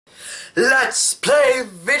Let's play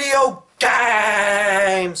video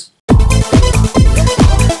games!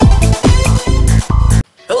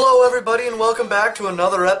 Hello everybody and welcome back to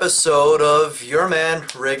another episode of your man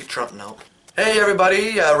Reagatron. Nope. Hey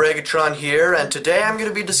everybody, Reagatron here, and today I'm going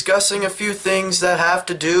to be discussing a few things that have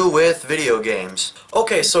to do with video games.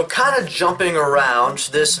 Okay, so kind of jumping around,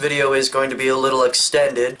 this video is going to be a little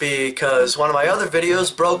extended because one of my other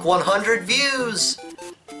videos broke 100 views!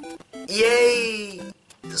 Yay!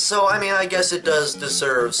 So, I mean, I guess it does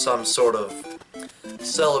deserve some sort of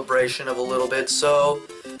celebration of a little bit, so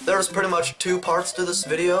there's pretty much two parts to this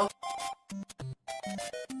video.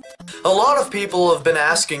 A lot of people have been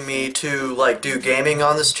asking me to, like, do gaming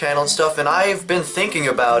on this channel and stuff, and I've been thinking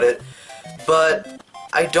about it, but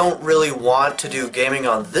I don't really want to do gaming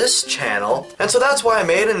on this channel, and so that's why I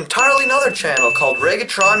made an entirely another channel called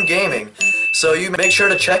Reagatron Gaming. So you make sure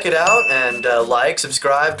to check it out and like,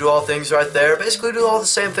 subscribe, do all things right there. Basically do all the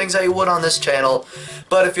same things that you would on this channel,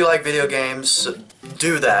 but if you like video games,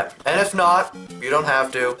 do that. And if not, you don't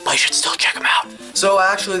have to, but you should still check them out. So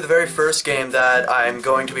actually the very first game that I'm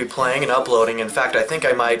going to be playing and uploading, in fact I think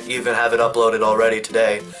I might even have it uploaded already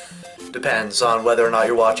today, depends on whether or not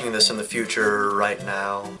you're watching this in the future right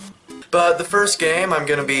now. But the first game I'm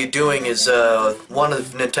going to be doing is one of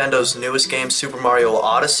Nintendo's newest games, Super Mario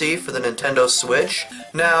Odyssey for the Nintendo Switch.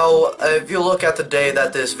 Now, if you look at the day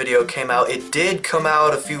that this video came out, it did come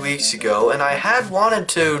out a few weeks ago, and I had wanted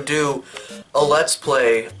to do a Let's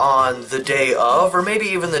Play on the day of, or maybe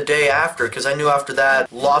even the day after, because I knew after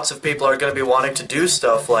that lots of people are going to be wanting to do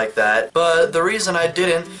stuff like that. But the reason I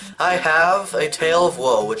didn't, I have a tale of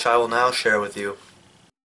woe, which I will now share with you.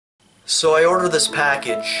 So I ordered this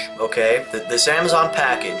package, okay, this Amazon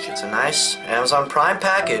package. It's a nice Amazon Prime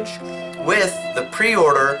package with the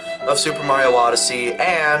pre-order of Super Mario Odyssey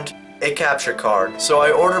and a capture card. So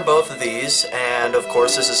I ordered both of these, and of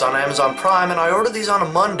course this is on Amazon Prime, and I ordered these on a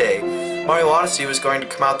Monday. Mario Odyssey was going to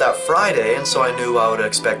come out that Friday, and so I knew I would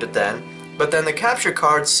expect it then. But then the capture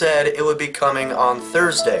card said it would be coming on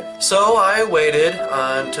Thursday. So I waited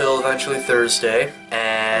until eventually Thursday,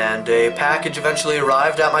 and a package eventually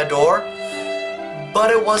arrived at my door. But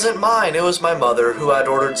it wasn't mine, it was my mother who had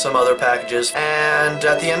ordered some other packages. And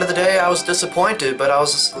at the end of the day I was disappointed, but I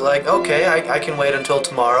was just like, okay, I can wait until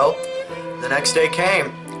tomorrow. The next day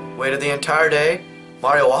came. Waited the entire day.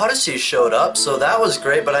 Mario Odyssey showed up, so that was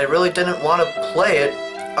great, but I really didn't want to play it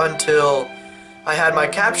until I had my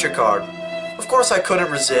capture card. Of course I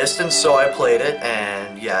couldn't resist, and so I played it,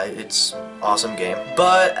 and yeah, it's an awesome game.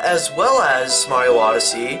 But as well as Mario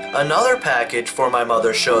Odyssey, another package for my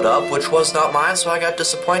mother showed up, which was not mine, so I got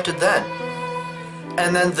disappointed then.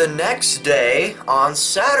 And then the next day, on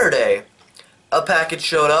Saturday, a package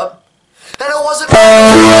showed up, and it wasn't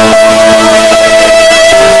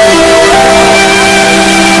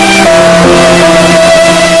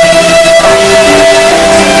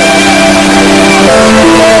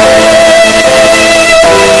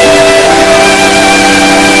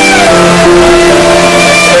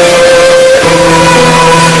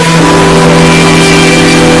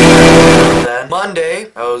Monday,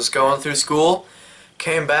 I was going through school,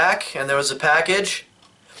 came back, and there was a package,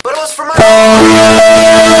 but it was for my...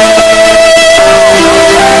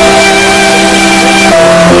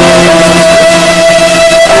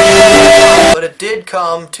 But it did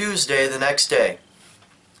come Tuesday the next day,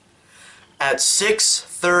 at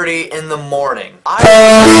 6:30 in the morning. I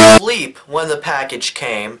was asleep when the package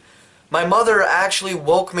came. My mother actually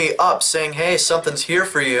woke me up saying, hey, something's here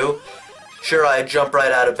for you. Sure, I jump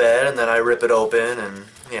right out of bed and then I rip it open, and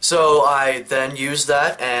yeah. So I then use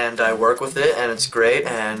that and I work with it and it's great,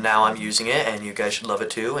 and now I'm using it and you guys should love it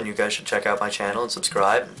too, and you guys should check out my channel and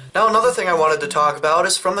subscribe. Now another thing I wanted to talk about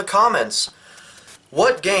is from the comments.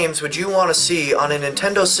 What games would you want to see on a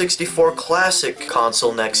Nintendo 64 Classic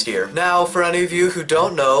console next year? Now, for any of you who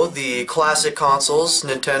don't know, the Classic consoles,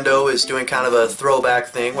 Nintendo is doing kind of a throwback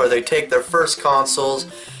thing where they take their first consoles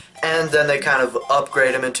and then they kind of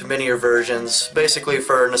upgrade them into miniature versions, basically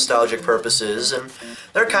for nostalgic purposes, and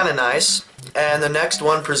they're kind of nice. And the next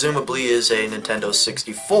one presumably is a Nintendo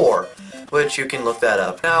 64, which you can look that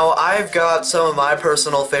up. Now, I've got some of my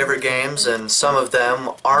personal favorite games, and some of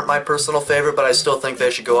them aren't my personal favorite, but I still think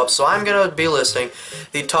they should go up, so I'm going to be listing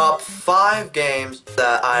the top 5 games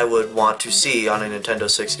that I would want to see on a Nintendo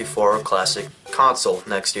 64 Classic console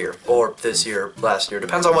next year, or this year, last year,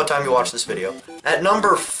 depends on what time you watch this video. At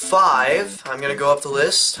number 5, I'm going to go up the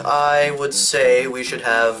list. I would say we should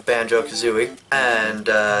have Banjo-Kazooie, and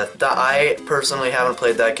I personally haven't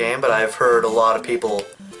played that game, but I've heard a lot of people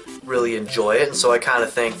really enjoy it, and so I kind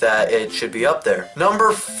of think that it should be up there.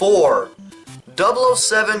 Number 4,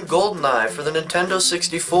 007 GoldenEye for the Nintendo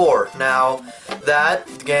 64. Now,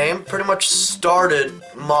 that game pretty much started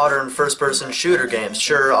modern first-person shooter games.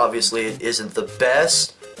 Sure, obviously it isn't the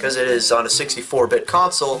best, because it is on a 64-bit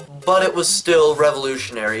console, but it was still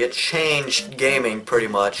revolutionary. It changed gaming pretty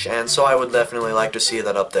much, and so I would definitely like to see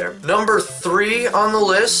that up there. Number 3 on the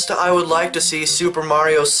list, I would like to see Super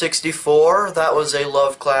Mario 64. That was a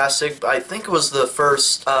love classic. I think it was the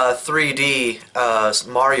first 3D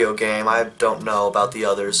Mario game. I don't know about the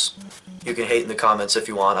others. You can hate in the comments if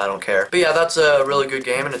you want, I don't care. But yeah, that's a really good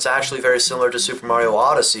game, and it's actually very similar to Super Mario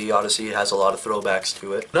Odyssey. Odyssey has a lot of throwbacks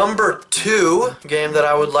to it. Number 2 game that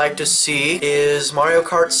I would like to see is Mario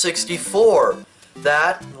Kart 64.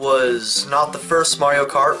 That was not the first Mario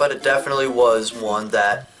Kart, but it definitely was one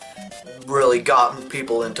that really got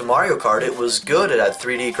people into Mario Kart. It was good. It had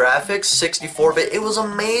 3D graphics, 64-bit. It was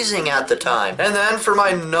amazing at the time. And then for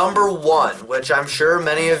my number 1, which I'm sure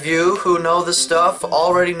many of you who know this stuff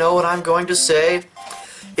already know what I'm going to say,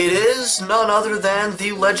 it is none other than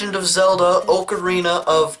The Legend of Zelda Ocarina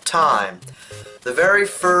of Time. The very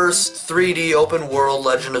first 3D open world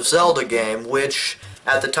Legend of Zelda game, which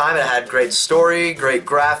at the time it had great story, great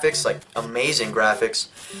graphics, like amazing graphics.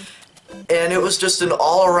 And it was just an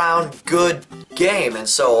all-around good game, and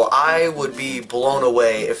so I would be blown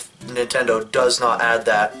away if Nintendo does not add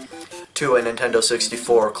that to a Nintendo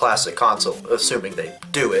 64 classic console, assuming they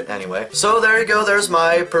do it anyway. So there you go, there's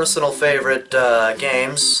my personal favorite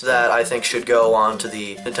games that I think should go on to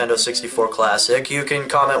the Nintendo 64 Classic. You can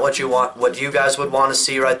comment what you guys would want to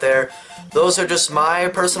see right there. Those are just my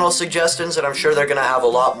personal suggestions, and I'm sure they're going to have a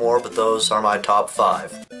lot more, but those are my top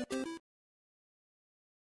 5.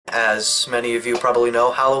 As many of you probably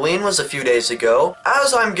know, Halloween was a few days ago.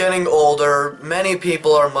 As I'm getting older, many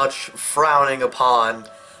people are much frowning upon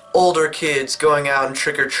older kids going out and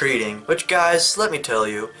trick-or-treating. Which, guys, let me tell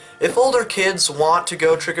you, if older kids want to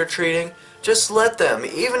go trick-or-treating, just let them,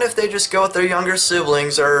 even if they just go with their younger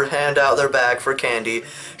siblings or hand out their bag for candy.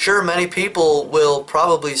 Sure, many people will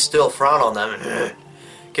probably still frown on them and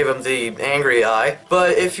give them the angry eye.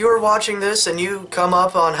 But if you're watching this and you come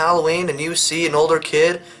up on Halloween and you see an older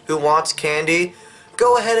kid who wants candy,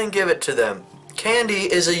 go ahead and give it to them. Candy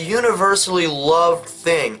is a universally loved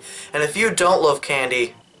thing, and if you don't love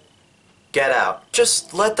candy, get out.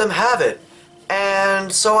 Just let them have it.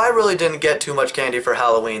 And so I really didn't get too much candy for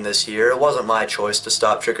Halloween this year. It wasn't my choice to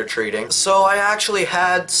stop trick-or-treating. So I actually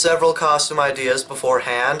had several costume ideas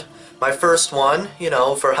beforehand. My first one, you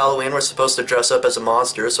know, for Halloween we're supposed to dress up as a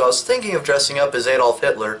monster, so I was thinking of dressing up as Adolf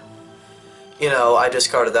Hitler. You know, I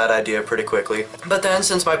discarded that idea pretty quickly. But then,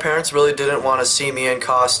 since my parents really didn't want to see me in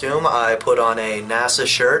costume, I put on a NASA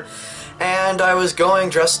shirt, and I was going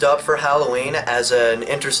dressed up for Halloween as an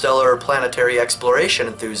interstellar planetary exploration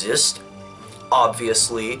enthusiast,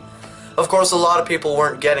 obviously. Of course, a lot of people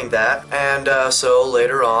weren't getting that, and so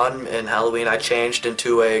later on in Halloween I changed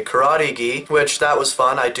into a karate gi, which that was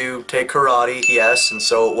fun. I do take karate, yes, and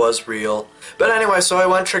so it was real. But anyway, so I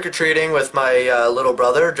went trick-or-treating with my little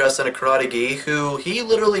brother dressed in a karate gi, who he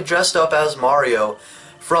literally dressed up as Mario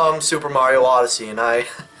from Super Mario Odyssey, and I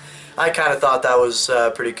kind of thought that was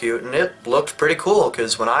pretty cute, and it looked pretty cool,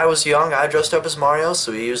 because when I was young I dressed up as Mario,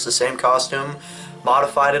 so we used the same costume,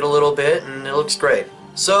 modified it a little bit, and it looks great.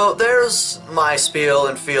 So there's my spiel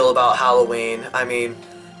and feel about Halloween. I mean,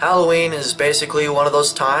 Halloween is basically one of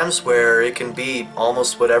those times where it can be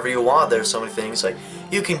almost whatever you want. There's so many things, like,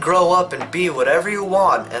 you can grow up and be whatever you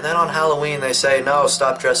want, and then on Halloween they say, no,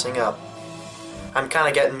 stop dressing up. I'm kind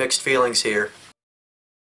of getting mixed feelings here.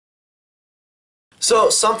 So,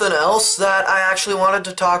 something else that I actually wanted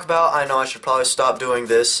to talk about, I know I should probably stop doing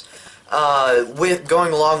this, with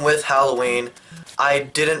going along with Halloween, I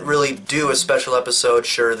didn't really do a special episode.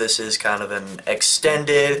 Sure, this is kind of an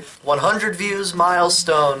extended 100 views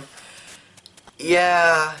milestone.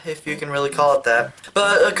 Yeah, if you can really call it that.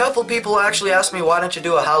 But a couple people actually asked me, why don't you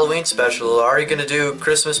do a Halloween special? Are you going to do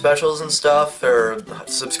Christmas specials and stuff, or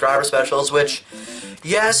subscriber specials? Which,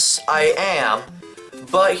 yes, I am.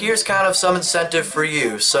 But here's kind of some incentive for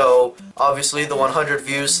you. So, obviously, the 100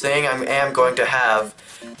 views thing, I am going to have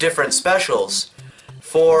different specials.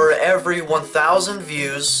 For every 1,000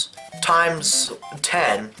 views times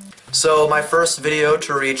 10, so my first video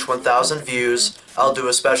to reach 1,000 views, I'll do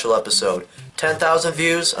a special episode. 10,000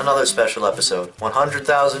 views, another special episode.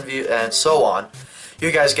 100,000 views, and so on.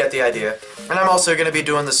 You guys get the idea. And I'm also going to be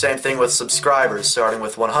doing the same thing with subscribers, starting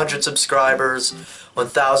with 100 subscribers,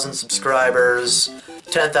 1,000 subscribers,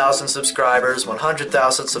 10,000 subscribers,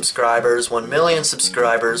 100,000 subscribers, 1 million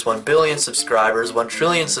subscribers, 1 billion subscribers, 1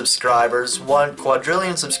 trillion subscribers, 1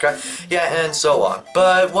 quadrillion subscribers, yeah, and so on.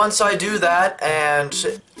 But once I do that,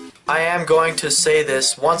 and I am going to say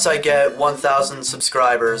this, once I get 1,000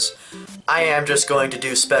 subscribers, I am just going to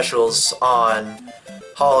do specials on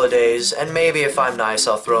holidays, and maybe if I'm nice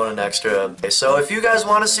I'll throw in an extra. So if you guys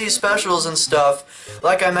want to see specials and stuff,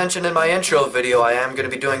 like I mentioned in my intro video, I am going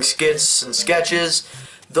to be doing skits and sketches.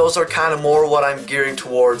 Those are kind of more what I'm gearing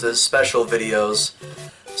towards as special videos.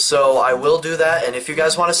 So I will do that, and if you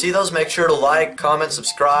guys want to see those, make sure to like, comment,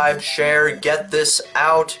 subscribe, share, get this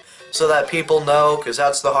out so that people know, because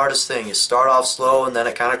that's the hardest thing. You start off slow and then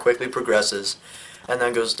it kind of quickly progresses and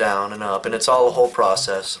then goes down and up, and it's all a whole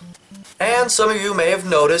process. And some of you may have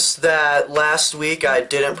noticed that last week I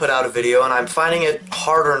didn't put out a video, and I'm finding it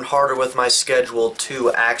harder and harder with my schedule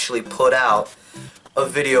to actually put out a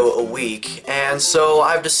video a week, and so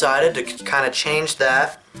I've decided to kind of change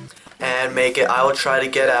that and make it, I will try to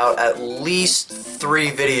get out at least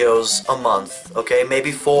 3 videos a month, okay,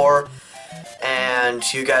 maybe 4, and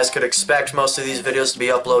you guys could expect most of these videos to be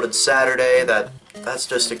uploaded Saturday. That's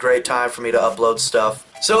just a great time for me to upload stuff.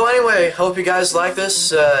 So anyway, hope you guys like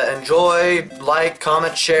this, enjoy, like,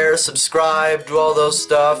 comment, share, subscribe, do all those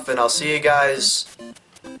stuff, and I'll see you guys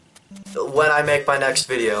when I make my next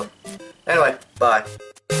video. Anyway, bye.